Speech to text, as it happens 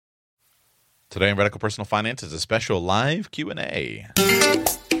Today on Radical Personal Finance is a special live Q&A.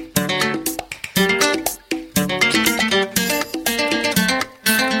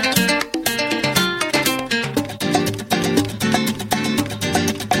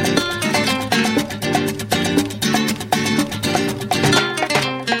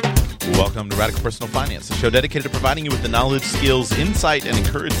 Welcome to Radical Personal Finance, a show dedicated to providing you with the knowledge, skills, insight, and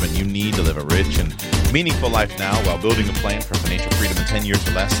encouragement you need to live a rich and meaningful life now while building a plan for financial freedom in 10 years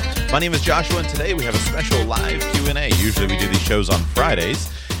or less. My name is Joshua, and today we have a special live Q&A. Usually we do these shows on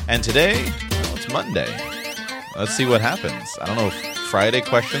Fridays, and today, well, it's Monday. Let's see what happens. I don't know if Friday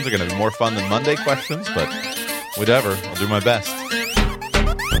questions are going to be more fun than Monday questions, but whatever. I'll do my best.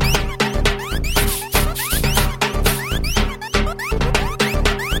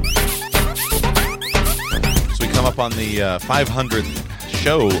 Up on the 500th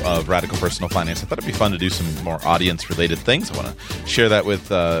show of Radical Personal Finance. I thought it'd be fun to do some more audience-related things. I want to share that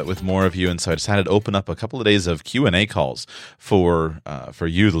with more of you, and so I decided to open up a couple of days of Q&A calls for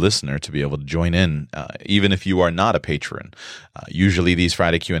you, the listener, to be able to join in, even if you are not a patron. Usually, these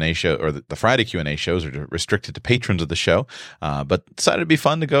Friday Q&A show or the Friday Q&A shows are restricted to patrons of the show, but decided it'd be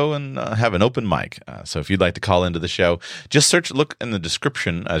fun to go and have an open mic. So if you'd like to call into the show, just look in the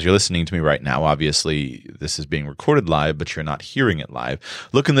description as you're listening to me right now. Obviously, this is being recorded live, but you're not hearing it live.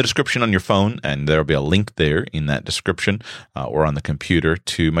 Look in the description on your phone, and there'll be a link there in that description or on the computer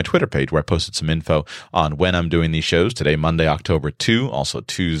to my Twitter page where I posted some info on when I'm doing these shows. Today, Monday, October 2, also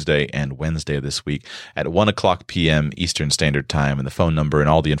Tuesday and Wednesday of this week at 1 o'clock p.m. Eastern Standard Time, and the phone number and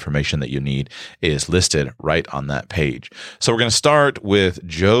all the information that you need is listed right on that page. So we're going to start with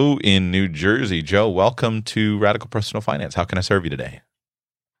Joe in New Jersey. Joe, welcome to Radical Personal Finance. How can I serve you today?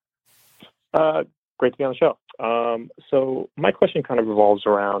 Great to be on the show. So my question kind of revolves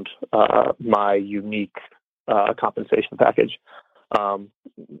around my unique compensation package.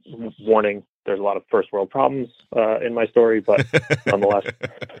 Warning, there's a lot of first world problems in my story, but nonetheless.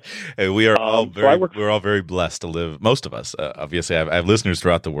 Hey, we're all very blessed to live. Most of us, obviously, I have listeners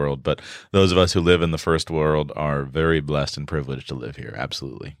throughout the world, but those of us who live in the first world are very blessed and privileged to live here.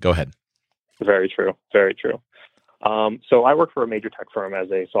 Absolutely. Go ahead. Very true. Very true. So I work for a major tech firm as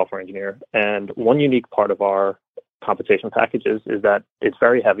a software engineer, and one unique part of our compensation packages is that it's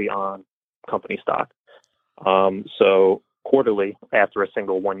very heavy on company stock. So quarterly, after a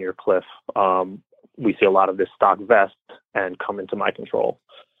single one-year cliff, we see a lot of this stock vest and come into my control.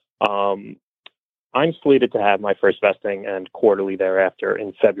 I'm slated to have my first vesting and quarterly thereafter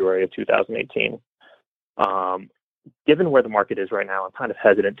in February of 2018. Given where the market is right now, I'm kind of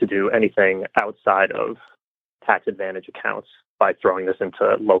hesitant to do anything outside of tax advantage accounts by throwing this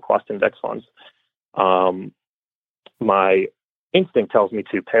into low-cost index funds. My instinct tells me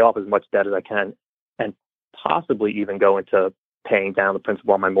to pay off as much debt as I can and possibly even go into paying down the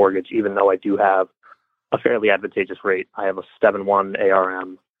principal on my mortgage, even though I do have a fairly advantageous rate. I have a 7.1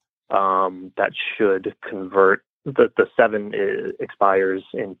 ARM that should convert. The 7 expires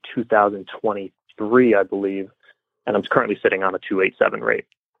in 2023, I believe, and I'm currently sitting on a 2.87 rate.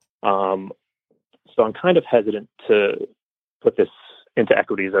 So I'm kind of hesitant to put this into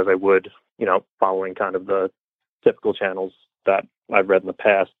equities as I would, following kind of the typical channels that I've read in the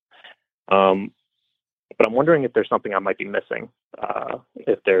past. But I'm wondering if there's something I might be missing,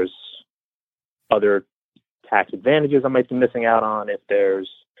 if there's other tax advantages I might be missing out on, if there's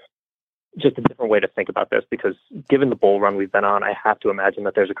just a different way to think about this, because given the bull run we've been on, I have to imagine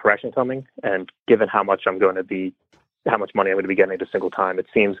that there's a correction coming. And given how much money I'm going to be getting at a single time, it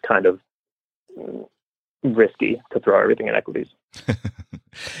seems kind of risky to throw everything in equities.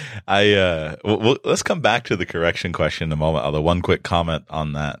 Let's come back to the correction question in a moment. Although one quick comment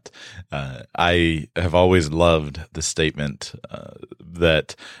on that, I have always loved the statement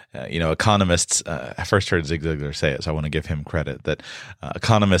that economists. I first heard Zig Ziglar say it, so I want to give him credit. That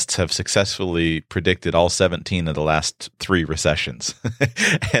economists have successfully predicted all 17 of the last 3 recessions,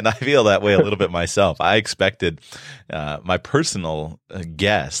 and I feel that way a little bit myself. I expected my personal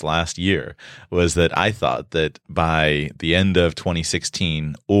guess last year was that I thought that by the end of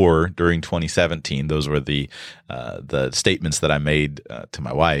 2016 or during 2017, those were the statements that I made to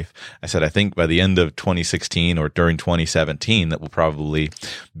my wife. I said, I think by the end of 2016 or during 2017, that we'll probably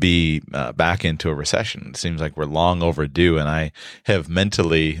be back into a recession. It seems like we're long overdue, and I have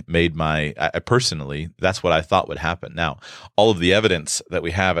mentally made personally, that's what I thought would happen. Now, all of the evidence that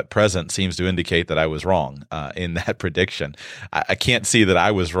we have at present seems to indicate that I was wrong in that prediction. I can't see that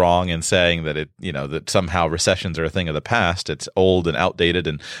I was wrong in saying that that somehow recessions are a thing of the past. old and outdated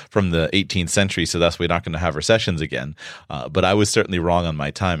and from the 18th century, so thus we're not going to have recessions again. But I was certainly wrong on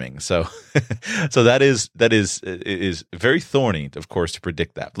my timing. So, so that is very thorny, of course, to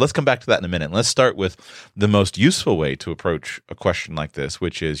predict that. But let's come back to that in a minute. Let's start with the most useful way to approach a question like this,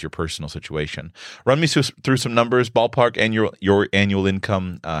 which is your personal situation. Run me through some numbers. Ballpark your annual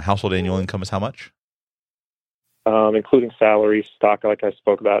income, household annual income is how much? Including salary, stock, like I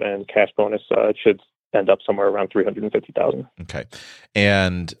spoke about, and cash bonus, it should end up somewhere around $350,000. Okay,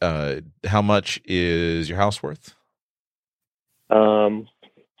 and how much is your house worth?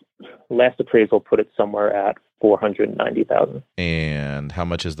 Last appraisal put it somewhere at $490,000. And how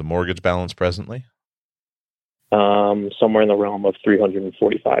much is the mortgage balance presently? Somewhere in the realm of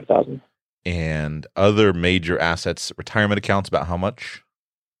 $345,000. And other major assets, retirement accounts, about how much?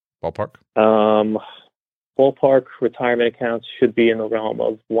 Ballpark? Ballpark retirement accounts should be in the realm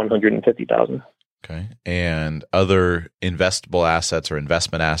of $150,000. Okay. And other investable assets or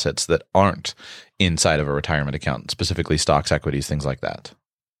investment assets that aren't inside of a retirement account, specifically stocks, equities, things like that?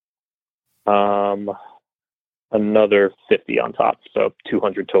 Another 50 on top. So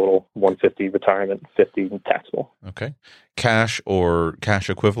 200 total, 150 retirement, 50 taxable. Okay. Cash or cash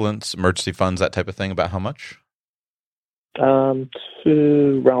equivalents, emergency funds, that type of thing, about how much?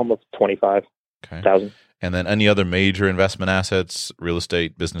 To realm of 25,000. Okay. And then any other major investment assets, real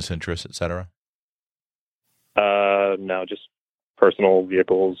estate, business interests, et cetera? No, just personal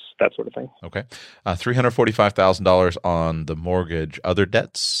vehicles, that sort of thing. Okay. $345,000 on the mortgage. Other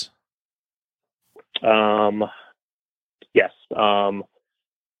debts? Yes. Student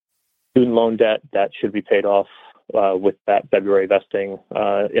loan debt, that should be paid off with that February vesting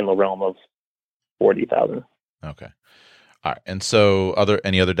in the realm of $40,000. Okay. All right. And so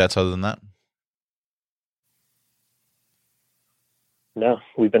any other debts other than that? No,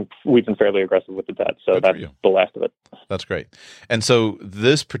 we've been fairly aggressive with the debt, so that's the last of it. That's great. And so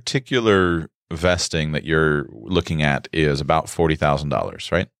this particular vesting that you're looking at is about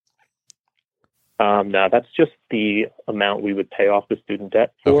 $40,000, right? No, that's just the amount we would pay off the student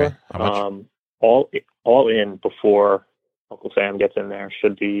debt for. Okay. How much? All in before Uncle Sam gets in there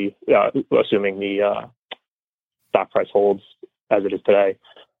should be, assuming the stock price holds as it is today,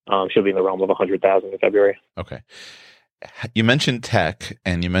 should be in the realm of $100,000 in February. Okay. You mentioned tech,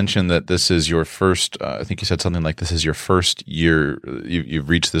 and you mentioned that this is your first, I think you said something like this is your first year, you've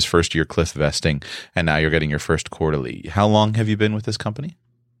reached this first year cliff vesting, and now you're getting your first quarterly. How long have you been with this company?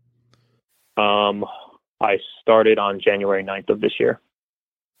 I started on January 9th of this year.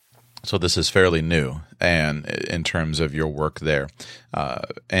 So this is fairly new, and in terms of your work there,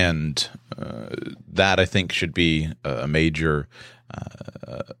 and that I think should be a major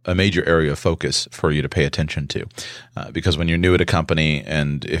area of focus for you to pay attention to, because when you're new at a company,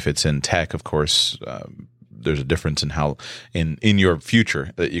 and if it's in tech, of course, there's a difference in how in your future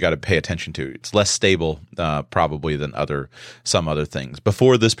that you got to pay attention to. It's less stable probably than some other things.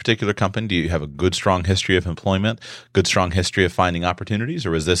 Before this particular company, do you have a good, strong history of employment, good, strong history of finding opportunities,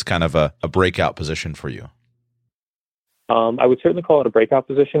 or is this kind of a breakout position for you? I would certainly call it a breakout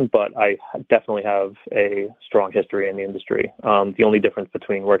position, but I definitely have a strong history in the industry. The only difference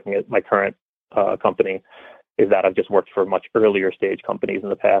between working at my current company is that I've just worked for much earlier stage companies in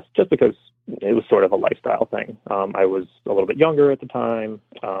the past, just because it was sort of a lifestyle thing. I was a little bit younger at the time.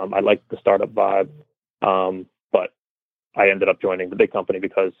 I liked the startup vibe, but I ended up joining the big company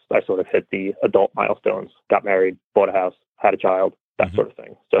because I sort of hit the adult milestones, got married, bought a house, had a child, that sort of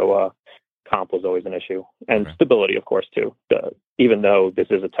thing. So comp was always an issue, and stability, of course, too. Even though this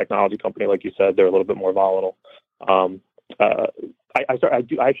is a technology company, like you said, they're a little bit more volatile. I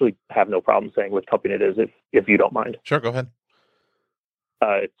actually have no problem saying which company it is, if you don't mind. Sure, go ahead.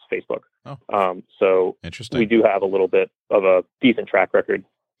 It's Facebook. Oh, so interesting. We do have a little bit of a decent track record,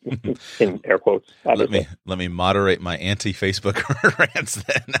 in air quotes. Obviously. Let me moderate my anti-Facebook rants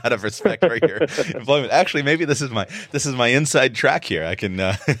then, out of respect for your employment. Actually, maybe this is my inside track here. I can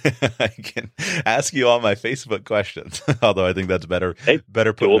I can ask you all my Facebook questions. Although I think that's better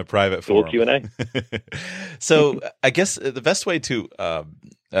put in a private forum. Q&A. So I guess the best way to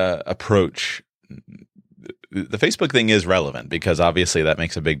approach the Facebook thing is relevant, because obviously that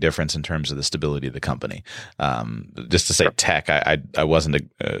makes a big difference in terms of the stability of the company. Just to say tech, I wasn't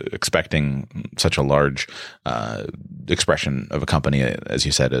expecting such a large expression of a company, as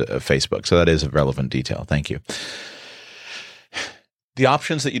you said, of Facebook. So that is a relevant detail. Thank you. The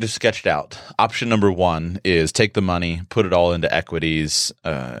options that you just sketched out, option number 1 is take the money, put it all into equities.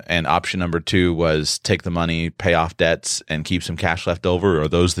 And option number 2 was take the money, pay off debts, and keep some cash left over. Are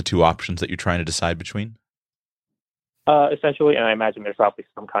those the two options that you're trying to decide between? Essentially, and I imagine there's probably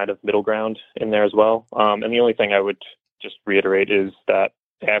some kind of middle ground in there as well. And the only thing I would just reiterate is that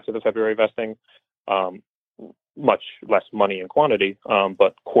after the February vesting, much less money in quantity,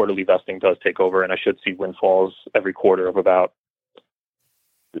 but quarterly vesting does take over, and I should see windfalls every quarter of about,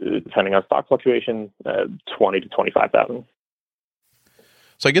 depending on stock fluctuation, 20 to 25,000.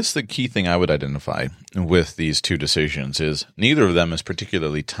 So I guess the key thing I would identify with these two decisions is neither of them is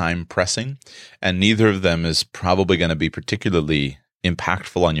particularly time pressing, and neither of them is probably going to be particularly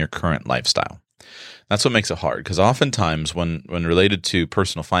impactful on your current lifestyle. That's what makes it hard, because oftentimes when related to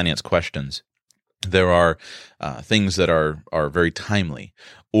personal finance questions, there are things that are very timely,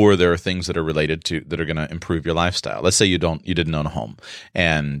 or there are things that are related to that are going to improve your lifestyle. Let's say you didn't own a home,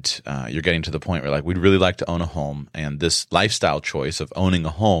 and you're getting to the point where, like, we'd really like to own a home, and this lifestyle choice of owning a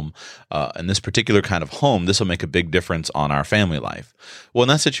home, and this particular kind of home, this will make a big difference on our family life. Well, in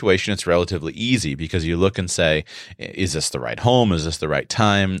that situation, it's relatively easy, because you look and say, is this the right home? Is this the right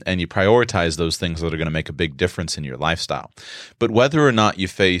time? And you prioritize those things that are going to make a big difference in your lifestyle. But whether or not you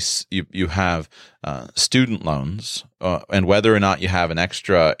have student loans, and whether or not you have an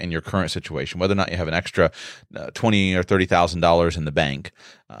extra in your current situation, whether or not you have an extra $20,000 or $30,000 in the bank,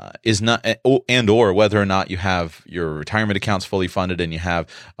 is not, or whether or not you have your retirement accounts fully funded and you have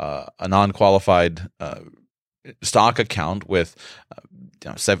a non-qualified stock account with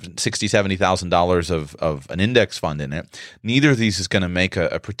 $60,000, $70,000 of an index fund in it. Neither of these is going to make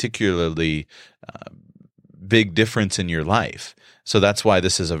a particularly big difference in your life. So that's why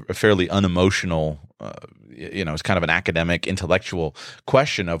this is a fairly unemotional, it's kind of an academic, intellectual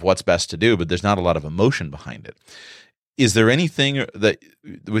question of what's best to do, but there's not a lot of emotion behind it. Is there anything that,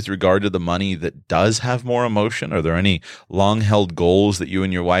 with regard to the money, that does have more emotion? Are there any long-held goals that you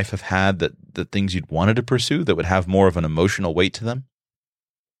and your wife have had, that things you'd wanted to pursue that would have more of an emotional weight to them?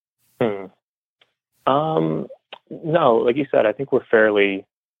 No, like you said, I think we're fairly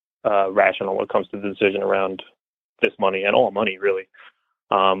rational when it comes to the decision around this money and all money, really.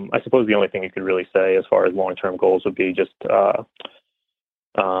 I suppose the only thing you could really say as far as long-term goals would be just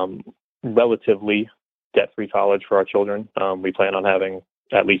relatively debt-free college for our children. We plan on having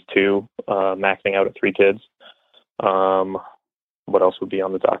at least 2, maxing out at 3 kids. What else would be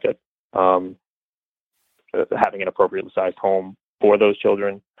on the docket? Having an appropriately sized home for those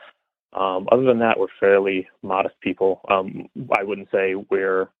children. Other than that, we're fairly modest people. I wouldn't say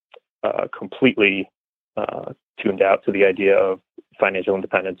we're completely tuned out to the idea of financial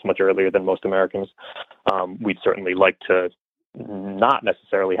independence much earlier than most Americans. We'd certainly like to not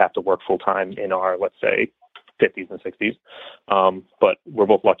necessarily have to work full time in our, let's say, 50s and 60s. But we're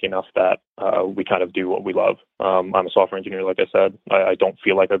both lucky enough that we kind of do what we love. I'm a software engineer, like I said. I don't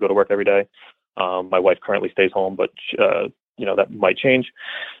feel like I go to work every day. My wife currently stays home, but that might change.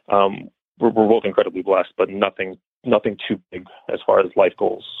 We're both incredibly blessed, but nothing too big as far as life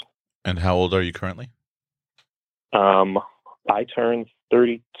goals. And how old are you currently? I turned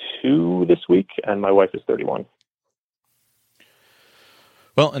 32 this week, and my wife is 31.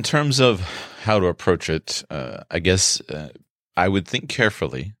 Well, in terms of how to approach it, I guess I would think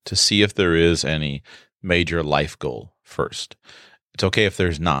carefully to see if there is any major life goal first. It's okay if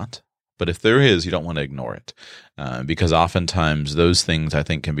there's not, but if there is, you don't want to ignore it, because oftentimes those things, I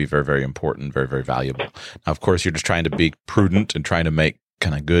think, can be very, very important, very, very valuable. Now, of course, you're just trying to be prudent and trying to make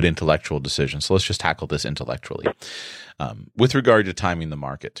kind of good intellectual decisions. So let's just tackle this intellectually. With regard to timing the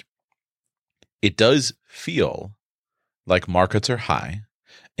market, it does feel like markets are high,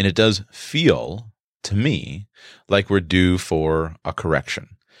 and it does feel to me like we're due for a correction.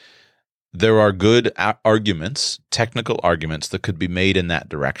 There are good arguments, technical arguments, that could be made in that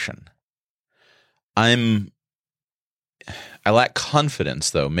direction. I lack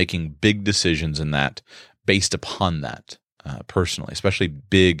confidence, though, making big decisions in that based upon that. Personally, especially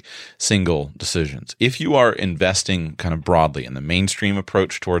big single decisions. If you are investing kind of broadly in the mainstream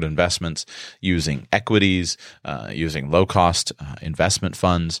approach toward investments, using equities, using low-cost investment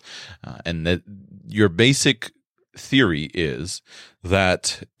funds, and that your basic theory is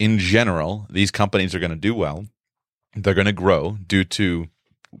that in general, these companies are going to do well, they're going to grow due to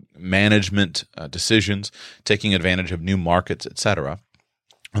management decisions, taking advantage of new markets, etc.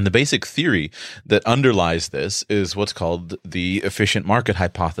 And the basic theory that underlies this is what's called the efficient market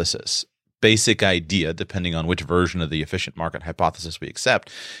hypothesis. Basic idea, depending on which version of the efficient market hypothesis we accept,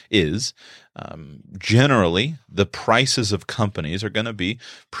 is generally the prices of companies are going to be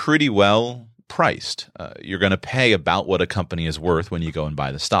pretty well priced. You're going to pay about what a company is worth when you go and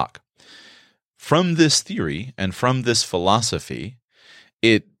buy the stock. From this theory and from this philosophy,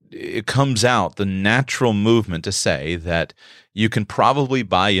 it comes out the natural movement to say that you can probably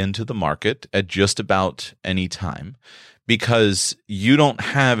buy into the market at just about any time because you don't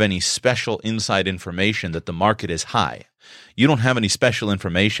have any special inside information that the market is high. You don't have any special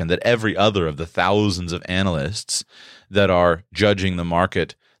information that every other of the thousands of analysts that are judging the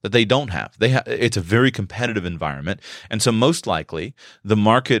market that they don't have. It's a very competitive environment. And so most likely the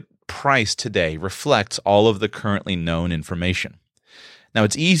market price today reflects all of the currently known information. Now,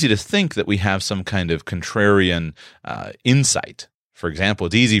 it's easy to think that we have some kind of contrarian insight. For example,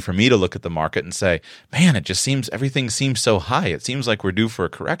 it's easy for me to look at the market and say, man, everything seems so high. It seems like we're due for a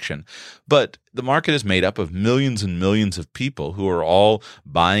correction. But the market is made up of millions and millions of people who are all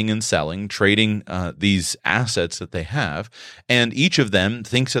buying and selling, trading these assets that they have. And each of them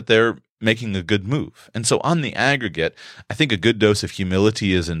thinks that they're making a good move. And so on the aggregate, I think a good dose of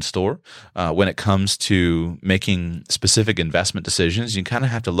humility is in store when it comes to making specific investment decisions. You kind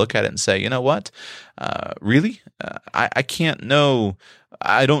of have to look at it and say, you know what, really? I can't know.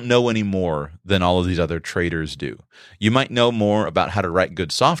 I don't know any more than all of these other traders do. You might know more about how to write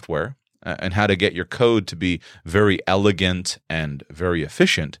good software and how to get your code to be very elegant and very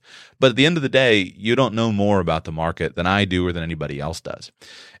efficient. But at the end of the day, you don't know more about the market than I do or than anybody else does.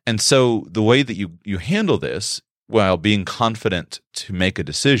 And so the way that you handle this while being confident to make a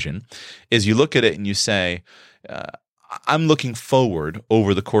decision is you look at it and you say, I'm looking forward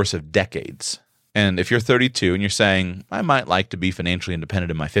over the course of decades. And if you're 32 and you're saying, I might like to be financially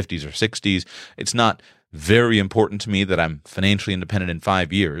independent in my 50s or 60s, it's not very important to me that I'm financially independent in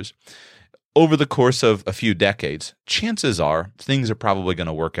 5 years. Over the course of a few decades, chances are things are probably going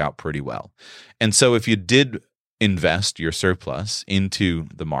to work out pretty well. And so if you did invest your surplus into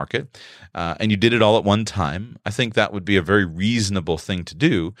the market and you did it all at one time, I think that would be a very reasonable thing to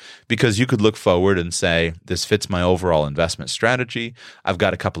do because you could look forward and say, this fits my overall investment strategy. I've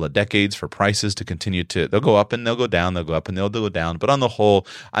got a couple of decades for prices to continue they'll go up and they'll go down, they'll go up and they'll go down. But on the whole,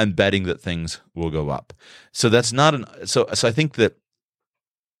 I'm betting that things will go up. So that's not so I think that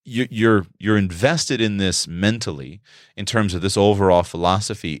you're invested in this mentally in terms of this overall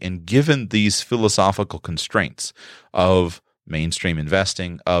philosophy, and given these philosophical constraints of mainstream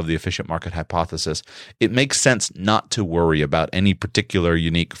investing, of the efficient market hypothesis, it makes sense not to worry about any particular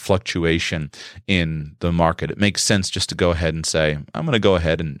unique fluctuation in the market. It makes sense just to go ahead and say, I'm going to go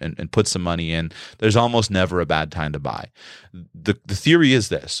ahead and put some money in. There's almost never a bad time to buy. The theory is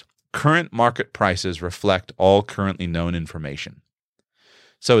this: current market prices reflect all currently known information.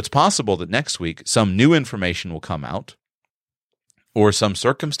 So it's possible that next week some new information will come out or some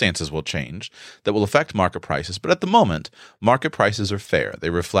circumstances will change that will affect market prices. But at the moment, market prices are fair.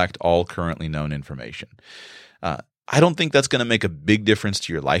 They reflect all currently known information. I don't think that's going to make a big difference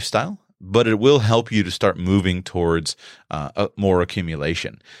to your lifestyle, but it will help you to start moving towards more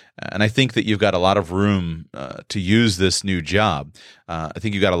accumulation. And I think that you've got a lot of room to use this new job. I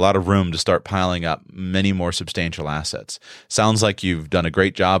think you've got a lot of room to start piling up many more substantial assets. Sounds like you've done a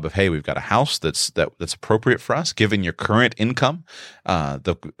great job of, hey, we've got a house that's appropriate for us, given your current income of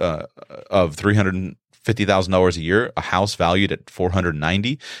 $350,000 a year. A house valued at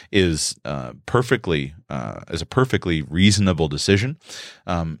 $490 is a perfectly reasonable decision.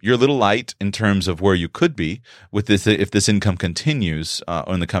 You're a little light in terms of where you could be with this if this income continues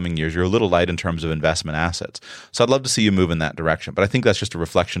in the coming years. You're a little light in terms of investment assets. So I'd love to see you move in that direction. But I think that's just a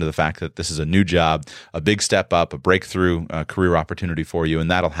reflection of the fact that this is a new job, a big step up, a breakthrough career opportunity for you, and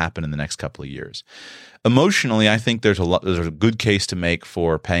that'll happen in the next couple of years. Emotionally, I think there's a good case to make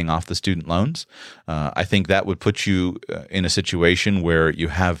for paying off the student loans. I think that would put you in a situation where you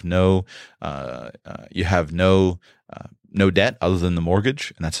have no debt other than the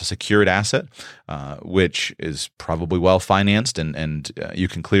mortgage, and that's a secured asset, which is probably well financed, and you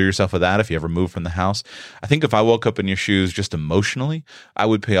can clear yourself of that if you ever move from the house. I think if I woke up in your shoes just emotionally, I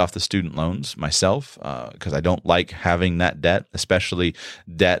would pay off the student loans myself because I don't like having that debt, especially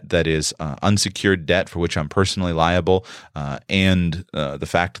debt that is unsecured debt for which I'm personally liable, and the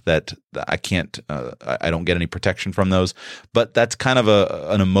fact that I don't get any protection from those. But that's kind of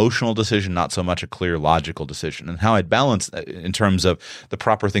an emotional decision, not so much a clear logical decision. And how I'd balance in terms of the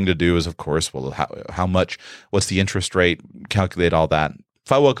proper thing to do is, of course, well, how much, what's the interest rate, calculate all that.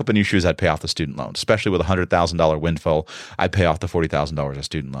 If I woke up in your shoes, I'd pay off the student loans, especially with a $100,000 windfall. I'd pay off the $40,000 of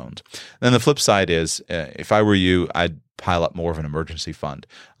student loans. Then the flip side is, if I were you, I'd pile up more of an emergency fund.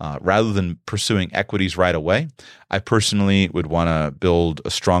 Rather than pursuing equities right away, I personally would want to build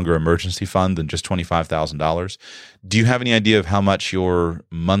a stronger emergency fund than just $25,000. Do you have any idea of how much your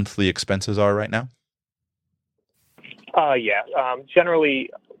monthly expenses are right now? Yeah. Generally,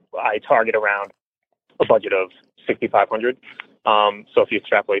 I target around a budget of $6,500. So if you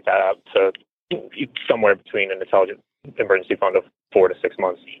extrapolate that out to somewhere between an intelligent emergency fund of 4 to 6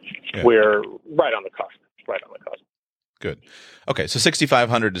 months, yeah, we're right on the cusp. Right on the cusp. Good. Okay, so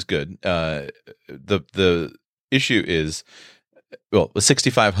 $6,500 is good. The issue is, well, with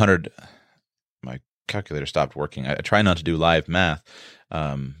 6,500, my calculator stopped working. I try not to do live math,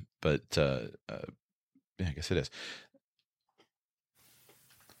 but yeah, I guess it is.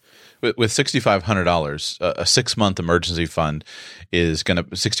 With $6,500, a 6-month emergency fund is going to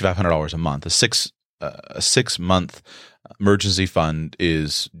 $6,500 a month. A 6-month emergency fund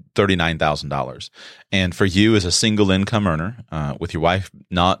is $39,000. And for you as a single income earner, with your wife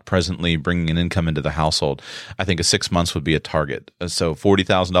not presently bringing an income into the household, I think a 6 months would be a target. So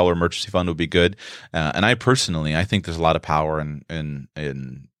 $40,000 emergency fund would be good. And I think there's a lot of power in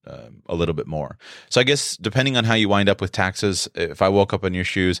a little bit more. So I guess depending on how you wind up with taxes, if I woke up in your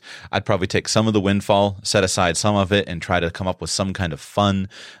shoes, I'd probably take some of the windfall, set aside some of it, and try to come up with some kind of fun,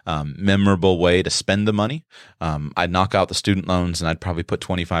 memorable way to spend the money. I'd knock out the student loans, and I'd probably put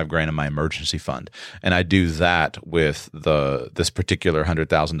 $25,000 in my emergency fund. And I'd do that with this particular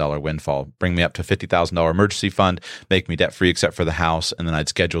 $100,000 windfall. Bring me up to $50,000 emergency fund, make me debt free except for the house, and then I'd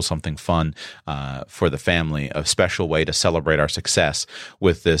schedule something fun for the family, a special way to celebrate our success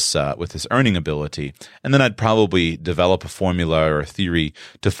with this earning ability. And then I'd probably develop a formula or a theory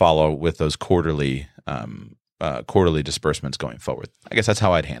to follow with those quarterly disbursements going forward. I guess that's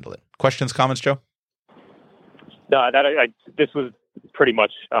how I'd handle it. Questions, comments, Joe? No, this was pretty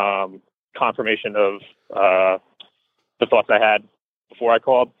much confirmation of the thoughts I had before I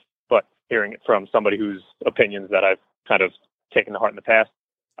called, but hearing it from somebody whose opinions that I've kind of taken to heart in the past,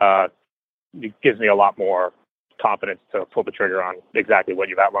 it gives me a lot more confidence to pull the trigger on exactly what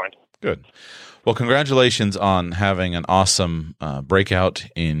you've outlined. Good. Well, congratulations on having an awesome breakout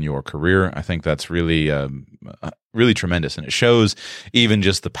in your career. I think that's really, really tremendous, and it shows even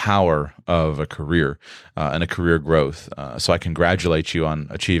just the power of a career and a career growth. So I congratulate you on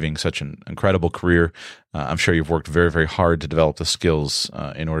achieving such an incredible career. I'm sure you've worked very, very hard to develop the skills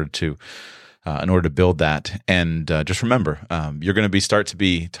in order to build that. And just remember, you're going to start to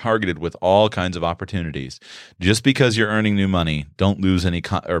be targeted with all kinds of opportunities. Just because you're earning new money, don't lose any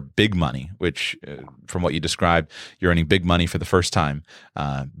or big money, which from what you described, you're earning big money for the first time.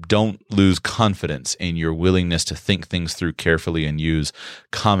 Don't lose confidence in your willingness to think things through carefully and use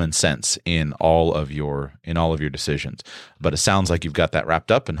common sense in all of your decisions. But it sounds like you've got that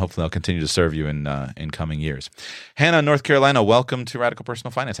wrapped up, and hopefully I'll continue to serve you in coming years. Hannah, North Carolina, welcome to Radical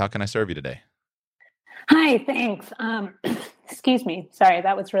Personal Finance. How can I serve you today? Hi, thanks. Excuse me. Sorry,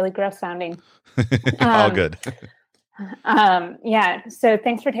 that was really gross sounding. All good. Yeah, so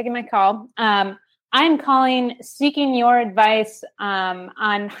thanks for taking my call. I'm calling seeking your advice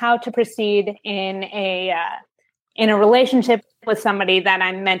on how to proceed in a relationship with somebody that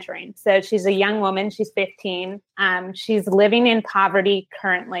I'm mentoring. So she's a young woman. She's 15. She's living in poverty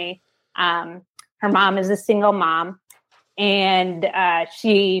currently. Her mom is a single mom, and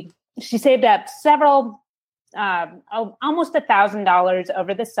she saved up almost $1,000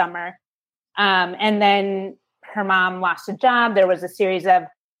 over the summer. And then her mom lost a job. There was a series of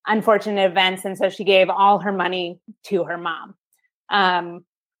unfortunate events. And so she gave all her money to her mom.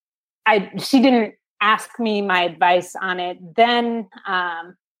 She didn't ask me my advice on it then.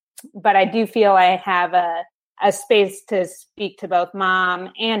 But I do feel I have a space to speak to both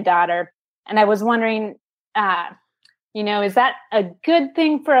mom and daughter. And I was wondering, is that a good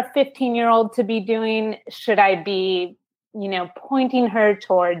thing for a 15-year-old to be doing? Should I be, pointing her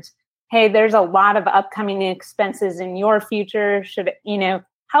towards, hey, there's a lot of upcoming expenses in your future.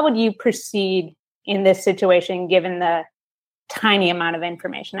 How would you proceed in this situation, given the tiny amount of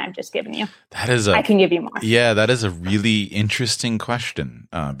information I've just given you? I can give you more. Yeah, that is a really interesting question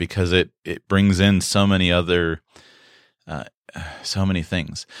because it brings in so many other, so many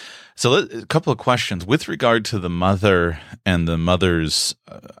things. So a couple of questions with regard to the mother and the mother's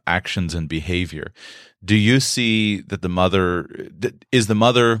actions and behavior. Do you see that is the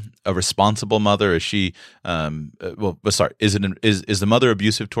mother a responsible mother? Is she, is the mother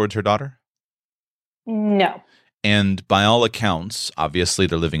abusive towards her daughter? No. And by all accounts, obviously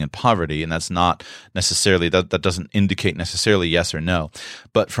they're living in poverty, and that's not necessarily, that doesn't indicate necessarily yes or no.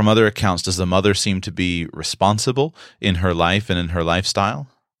 But from other accounts, does the mother seem to be responsible in her life and in her lifestyle?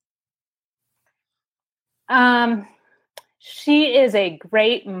 She is a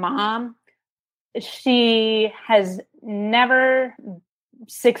great mom. She has never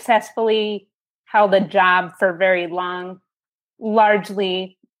successfully held a job for very long,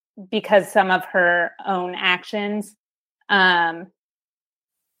 largely because some of her own actions. I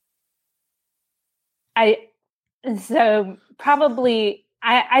sort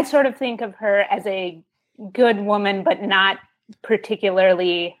of think of her as a good woman, but not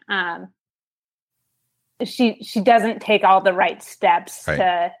particularly she doesn't take all the right steps Right.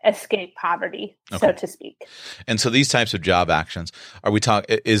 to escape poverty, so to speak. And so these types of job actions, are we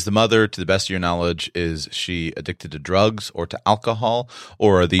talking, is the mother, to the best of your knowledge, is she addicted to drugs or to alcohol,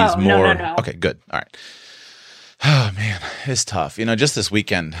 or are these more? No. Okay, good. All right. Oh man, it's tough. Just this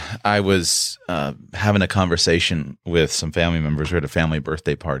weekend, I was having a conversation with some family members. We had a family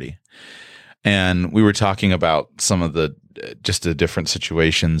birthday party, and we were talking about some of the different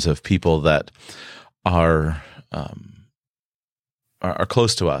situations of people that are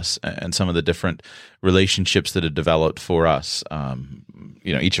close to us, and some of the different relationships that have developed for us.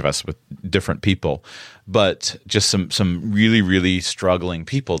 Each of us with different people, but just some really, really struggling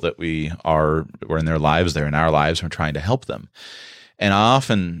people that we're in their lives, they're in our lives, and we're trying to help them. And I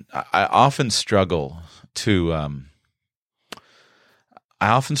often struggle to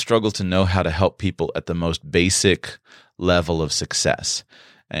know how to help people at the most basic level of success.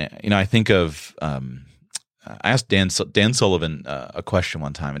 I think of I asked Dan Sullivan a question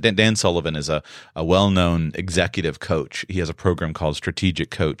one time. Dan Sullivan is a well-known executive coach. He has a program called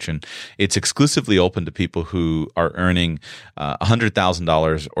Strategic Coach, and it's exclusively open to people who are earning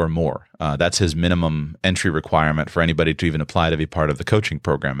 $100,000 or more. That's his minimum entry requirement for anybody to even apply to be part of the coaching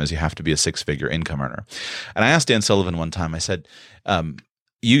program, is you have to be a six-figure income earner. And I asked Dan Sullivan one time, I said,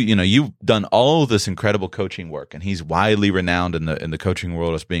 you've done all this incredible coaching work, and he's widely renowned in the coaching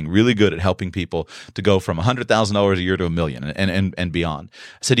world as being really good at helping people to go from $100,000 a year to $1 million and beyond.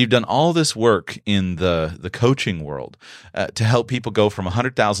 I said, you've done all this work in the coaching world to help people go from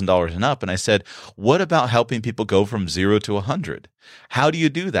 $100,000 and up. And I said, what about helping people go from 0 to 100? How do you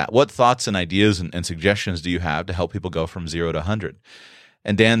do that? What thoughts and ideas and suggestions do you have to help people go from 0 to 100?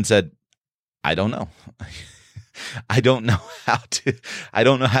 And Dan said, I don't know. I don't know how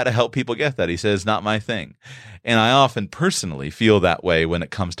to help people get that. He says, not my thing. And I often personally feel that way when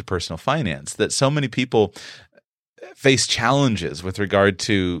it comes to personal finance, that so many people face challenges with regard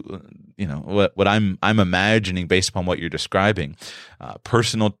to, what I'm imagining based upon what you're describing,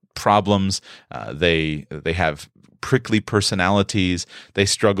 personal problems. They have prickly personalities. They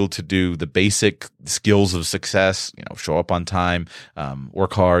struggle to do the basic skills of success, show up on time,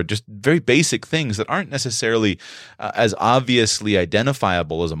 work hard, just very basic things that aren't necessarily as obviously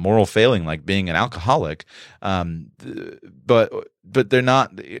identifiable as a moral failing like being an alcoholic. But they're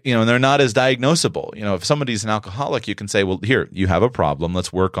not, and they're not as diagnosable. If somebody's an alcoholic, you can say, well, here, you have a problem.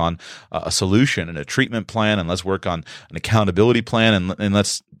 Let's work on a solution and a treatment plan, and let's work on an accountability plan, and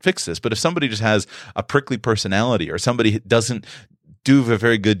let's fix this. But if somebody just has a prickly personality, or somebody doesn't do a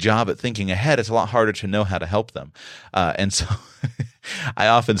very good job at thinking ahead, it's a lot harder to know how to help them. And so I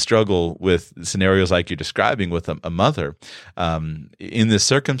often struggle with scenarios like you're describing with a mother in this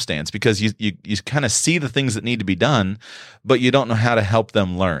circumstance, because you kind of see the things that need to be done, but you don't know how to help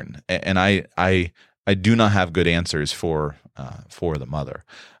them learn. And I do not have good answers for the mother.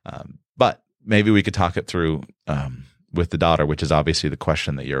 But maybe we could talk it through with the daughter, which is obviously the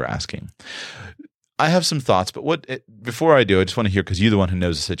question that you're asking. I have some thoughts, but before I do, I just want to hear, because you're the one who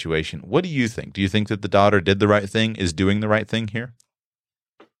knows the situation. What do you think? Do you think that the daughter did the right thing, is doing the right thing here?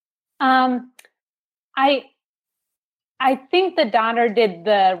 I think the daughter did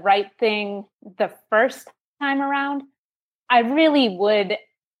the right thing the first time around. I really would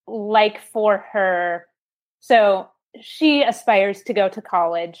like for her. So she aspires to go to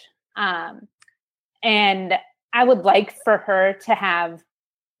college, and I would like for her to have,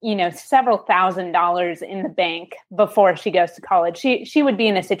 several $1,000s in the bank before she goes to college. She would be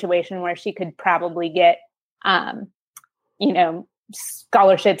in a situation where she could probably get,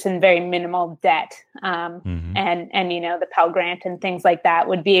 scholarships and very minimal debt. And the Pell Grant and things like that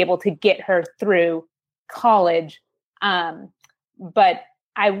would be able to get her through college. But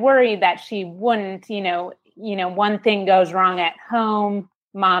I worry that she wouldn't, one thing goes wrong at home,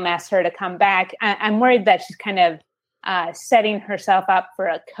 mom asks her to come back. I'm worried that she's kind of setting herself up for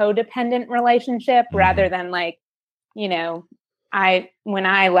a codependent relationship rather than when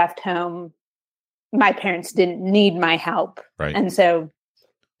I left home, my parents didn't need my help. Right. And so,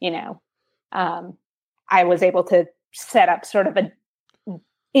 I was able to set up sort of an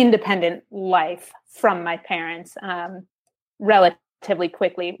independent life from my parents relatively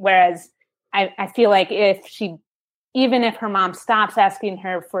quickly. Whereas I feel like even if her mom stops asking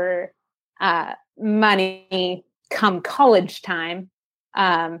her for money come college time,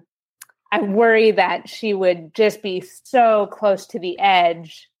 I worry that she would just be so close to the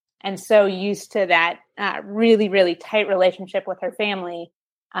edge and so used to that really, really tight relationship with her family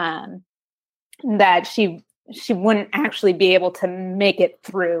that she wouldn't actually be able to make it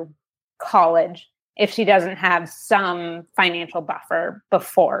through college if she doesn't have some financial buffer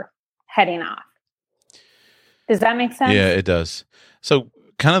before heading off. Does that make sense? Yeah, it does. So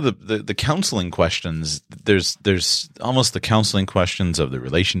kind of the counseling questions, there's almost the counseling questions of the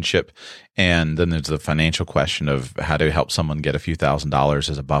relationship, and then there's the financial question of how to help someone get a few $1,000s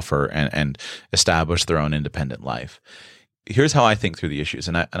as a buffer and establish their own independent life. Here's how I think through the issues,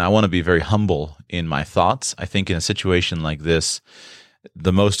 and I want to be very humble in my thoughts. I think in a situation like this,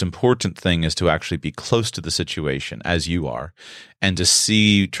 the most important thing is to actually be close to the situation as you are, and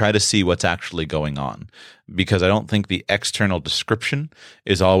to try to see what's actually going on. Because I don't think the external description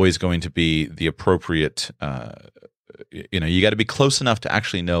is always going to be the appropriate. You got to be close enough to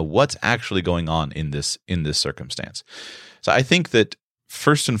actually know what's actually going on in this circumstance. So I think that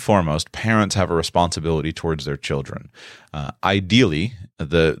first and foremost, parents have a responsibility towards their children. Ideally,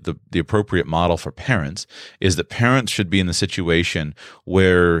 the appropriate model for parents is that parents should be in the situation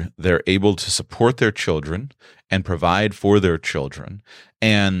where they're able to support their children and provide for their children,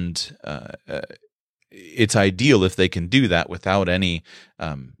 and it's ideal if they can do that without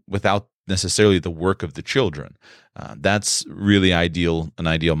necessarily the work of the children. That's really an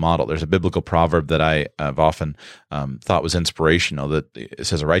ideal model. There's a biblical proverb that I have often thought was inspirational, that it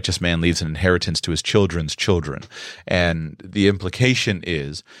says, a righteous man leaves an inheritance to his children's children. And the implication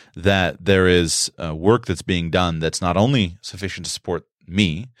is that there is work that's being done that's not only sufficient to support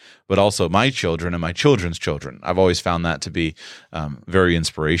me, but also my children and my children's children. I've always found that to be very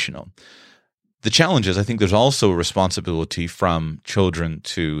inspirational. The challenge is, I think there's also a responsibility from children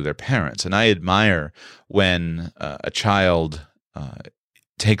to their parents. And I admire when a child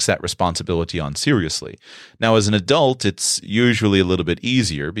takes that responsibility on seriously. Now, as an adult, it's usually a little bit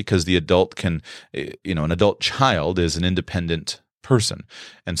easier because the adult an adult child is an independent person.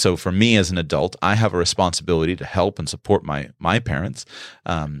 And so for me as an adult, I have a responsibility to help and support my parents.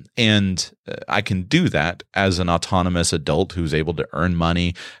 And I can do that as an autonomous adult who's able to earn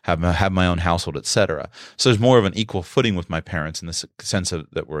money, have my own household, etc. So there's more of an equal footing with my parents in the sense of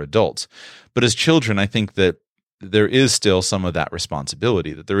that we're adults. But as children, I think that there is still some of that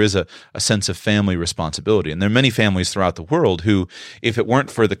responsibility, that there is a sense of family responsibility. And there are many families throughout the world who, if it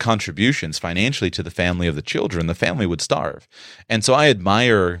weren't for the contributions financially to the family of the children, the family would starve. And so I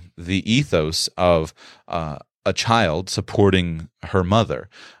admire the ethos of a child supporting her mother,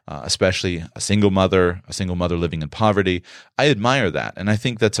 especially a single mother living in poverty. I admire that. And I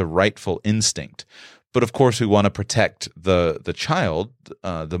think that's a rightful instinct. But of course, we want to protect the child,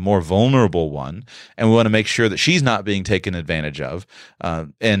 the more vulnerable one, and we want to make sure that she's not being taken advantage of.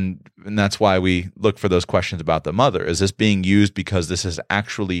 And that's why we look for those questions about the mother. Is this being used because this is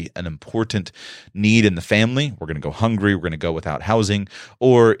actually an important need in the family? We're going to go hungry, we're going to go without housing.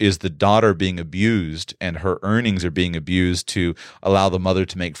 Or is the daughter being abused and her earnings are being abused to allow the mother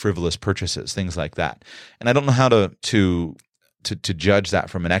to make frivolous purchases, things like that? And I don't know how to judge that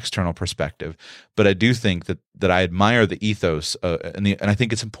from an external perspective, but I do think that I admire the ethos, and I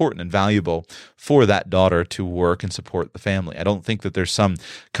think it's important and valuable for that daughter to work and support the family. I don't think that there's some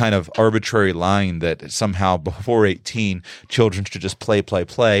kind of arbitrary line that somehow before 18, children should just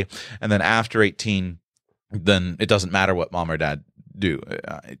play, and then after 18, then it doesn't matter what mom or dad do.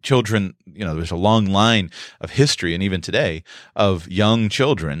 Children, there's a long line of history, and even today, of young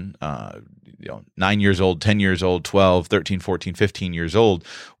children, 9 years old, 10 years old, 12, 13, 14, 15 years old,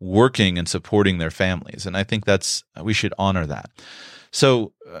 working and supporting their families. And I think we should honor that.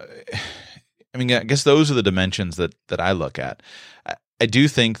 So, I guess those are the dimensions that I look at. I do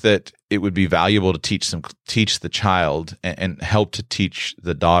think that it would be valuable to teach the child and help to teach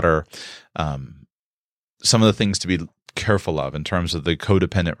the daughter some of the things to be careful of in terms of the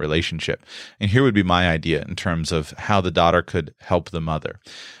codependent relationship. And here would be my idea in terms of how the daughter could help the mother.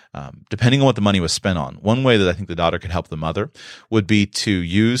 Depending on what the money was spent on, one way that I think the daughter could help the mother would be to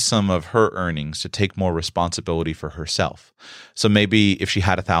use some of her earnings to take more responsibility for herself. So maybe if she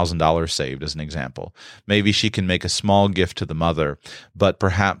had $1,000 saved, as an example, maybe she can make a small gift to the mother, but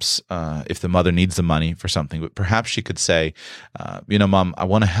perhaps if the mother needs the money for something, but perhaps she could say, Mom, I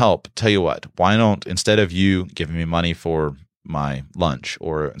want to help. Tell you what, why don't, instead of you giving me money for my lunch,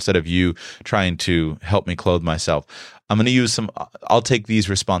 or instead of you trying to help me clothe myself, I'm going to use I'll take these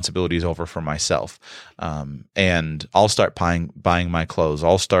responsibilities over for myself. And I'll start buying my clothes.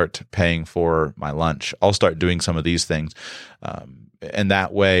 I'll start paying for my lunch. I'll start doing some of these things. And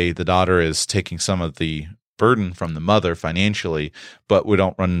that way the daughter is taking some of the burden from the mother financially, but we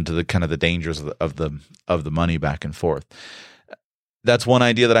don't run into the kind of the dangers of the money back and forth. That's one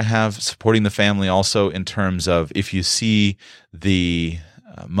idea that I have, supporting the family also in terms of if you see the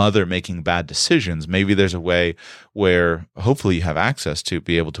mother making bad decisions, maybe there's a way where hopefully you have access to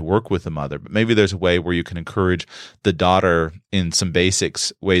be able to work with the mother, but maybe there's a way where you can encourage the daughter in some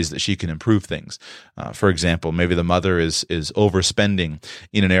basics ways that she can improve things. For example, maybe the mother is overspending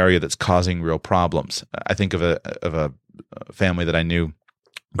in an area that's causing real problems. I think of a family that I knew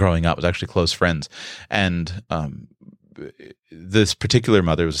growing up, was actually close friends, and this particular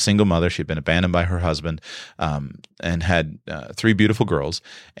mother was a single mother. She'd been abandoned by her husband, and had 3 beautiful girls,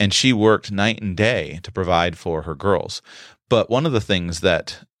 and she worked night and day to provide for her girls. But one of the things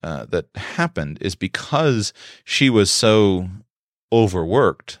that happened is because she was so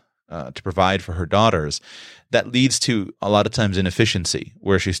overworked to provide for her daughters, that leads to a lot of times inefficiency,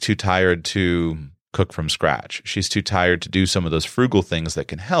 where she's too tired to cook from scratch. She's too tired to do some of those frugal things that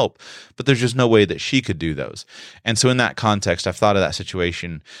can help, but there's just no way that she could do those. And so in that context, I've thought of that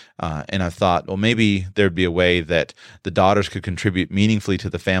situation, and I've thought, well, maybe there'd be a way that the daughters could contribute meaningfully to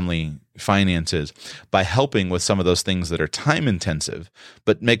the family finances by helping with some of those things that are time intensive,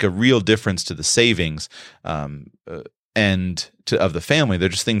 but make a real difference to the savings, of the family. They're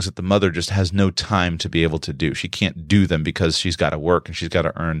just things that the mother just has no time to be able to do. She can't do them because she's got to work and she's got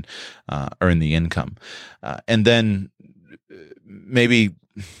to earn the income. And then maybe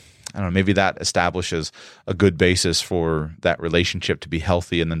that establishes a good basis for that relationship to be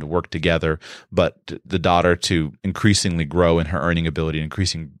healthy and then to work together, but the daughter to increasingly grow in her earning ability,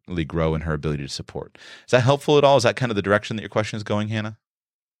 increasingly grow in her ability to support. Is that helpful at all? Is that kind of the direction that your question is going, Hannah?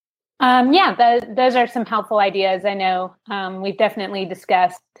 Those are some helpful ideas. I know we've definitely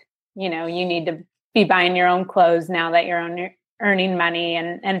discussed, you need to be buying your own clothes now that you're earning money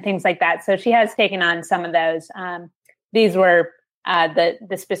and things like that. So she has taken on some of those. These were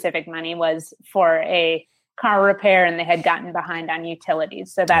the specific money was for a car repair, and they had gotten behind on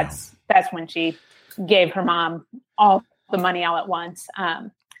utilities. So that's when she gave her mom all the money all at once.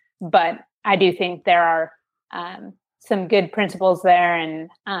 But I do think there are some good principles there, and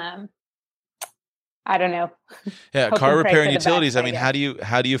I don't know. Yeah, car repair and utilities. I mean, how do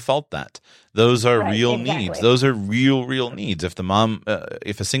you fault that? Those are real needs. Those are real needs. If the mom,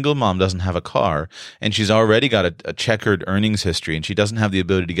 if a single mom doesn't have a car and she's already got a checkered earnings history and she doesn't have the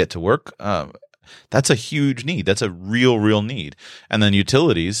ability to get to work, that's a huge need. That's a real need. And then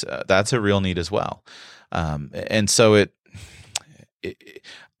utilities, that's a real need as well. And so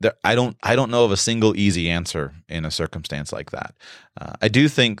I don't know of a single easy answer in a circumstance like that. I do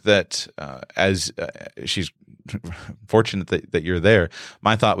think that as she's fortunate that you're there,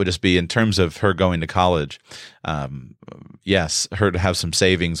 my thought would just be in terms of her going to college. Yes, her to have some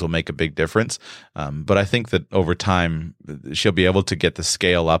savings will make a big difference. But I think that over time she'll be able to get the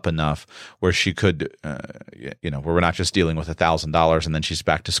scale up enough where she could, where we're not just dealing with $1,000 and then she's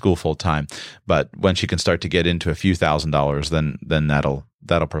back to school full time. But when she can start to get into a few $1,000s, then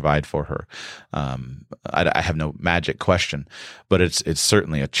that'll provide for her. I have no magic question, but it's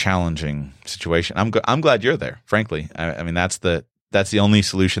certainly a challenging situation. I'm glad you're there, frankly. I mean, that's the only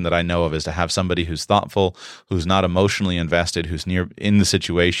solution that I know of, is to have somebody who's thoughtful, who's not emotionally invested, who's in the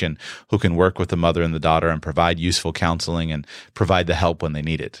situation, who can work with the mother and the daughter and provide useful counseling and provide the help when they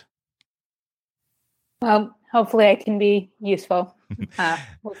need it. Well, hopefully I can be useful.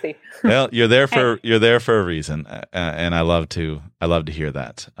 We'll see. Well, you're there for a reason, and I love to hear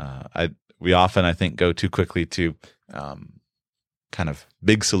that. We often, I think, go too quickly to kind of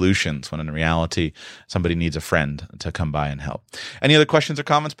big solutions when in reality somebody needs a friend to come by and help. Any other questions or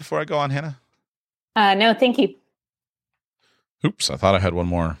comments before I go on, Hannah? No, thank you. Oops, I thought I had one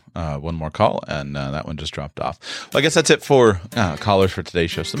more call, and that one just dropped off. Well, I guess that's it for callers for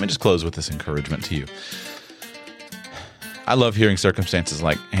today's show. So let me just close with this encouragement to you. I love hearing circumstances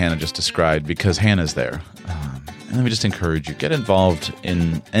like Hannah just described, because Hannah's there. And let me just encourage you, get involved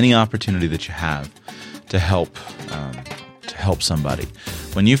in any opportunity that you have to help somebody.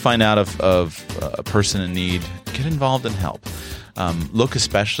 When you find out of a person in need, get involved and help. Look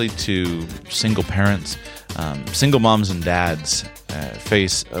especially to single parents. Single moms and dads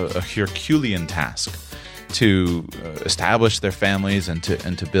face a Herculean task to establish their families and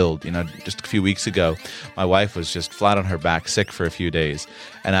to build. Just a few weeks ago, my wife was just flat on her back, sick for a few days,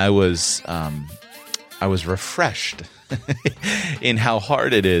 and I was refreshed in how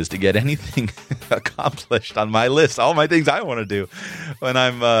hard it is to get anything accomplished on my list. All my things I want to do when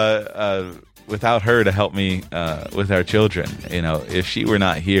I'm without her to help me with our children. If she were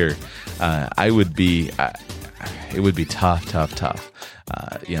not here, it would be tough.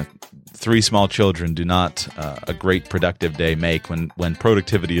 3 small children do not a great productive day make when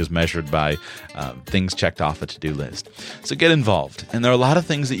productivity is measured by things checked off a to-do list. So get involved. And there are a lot of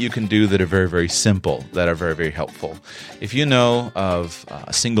things that you can do that are very, very simple, that are very, very helpful. If you know of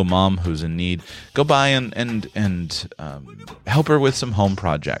a single mom who's in need, go by and help her with some home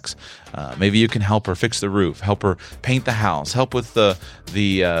projects. Maybe you can help her fix the roof, help her paint the house, help with the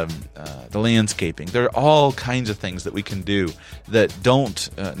landscaping. There are all kinds of things that we can do that don't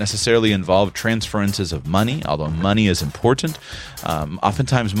necessarily involve transferences of money, although money is important.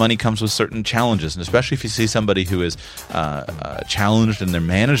 Oftentimes money comes with certain challenges, and especially if you see somebody who is challenged in their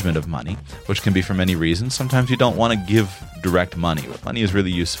management of money, which can be for many reasons. Sometimes you don't want to give direct money, but money is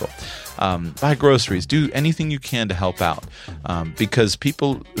really useful. Buy groceries, do anything you can to help out, because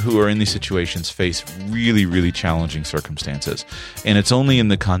people who are in these situations face really, really challenging circumstances. And it's only in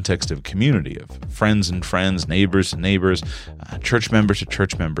the context of community, of friends and friends, neighbors to neighbors, church members to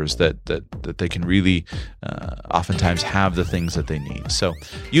church members, that they can really oftentimes have the things that they need. So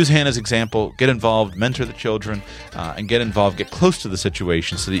use Hannah's example, get involved, mentor the children, and get involved, get close to the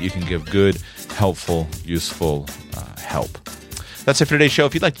situation so that you can give good, helpful, useful help. That's it for today's show.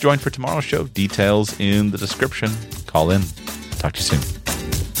 If you'd like to join for tomorrow's show, details in the description. Call in. Talk to you soon.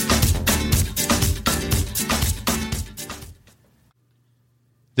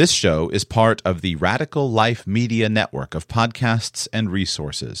 This show is part of the Radical Life Media network of podcasts and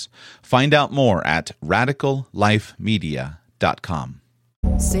resources. Find out more at radicallifemedia.com.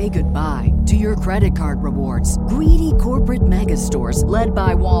 Say goodbye to your credit card rewards. Greedy corporate mega stores, led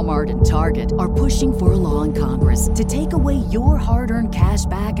by Walmart and Target, are pushing for a law in Congress to take away your hard-earned cash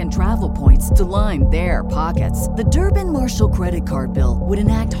back and travel points to line their pockets. The Durbin-Marshall credit card bill would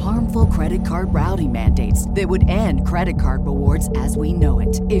enact harmful credit card routing mandates that would end credit card rewards as we know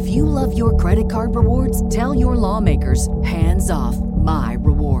it. If you love your credit card rewards, tell your lawmakers, hands off my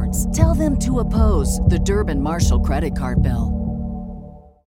rewards. Tell them to oppose the Durbin-Marshall credit card bill.